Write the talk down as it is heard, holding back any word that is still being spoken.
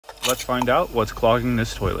Let's find out what's clogging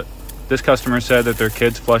this toilet. This customer said that their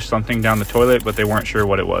kids flushed something down the toilet, but they weren't sure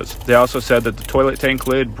what it was. They also said that the toilet tank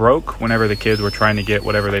lid broke whenever the kids were trying to get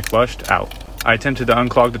whatever they flushed out. I attempted to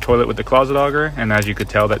unclog the toilet with the closet auger, and as you could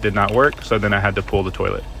tell, that did not work, so then I had to pull the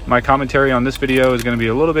toilet. My commentary on this video is going to be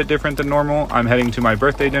a little bit different than normal. I'm heading to my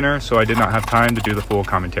birthday dinner, so I did not have time to do the full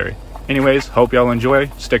commentary. Anyways, hope y'all enjoy.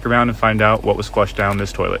 Stick around and find out what was flushed down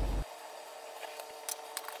this toilet.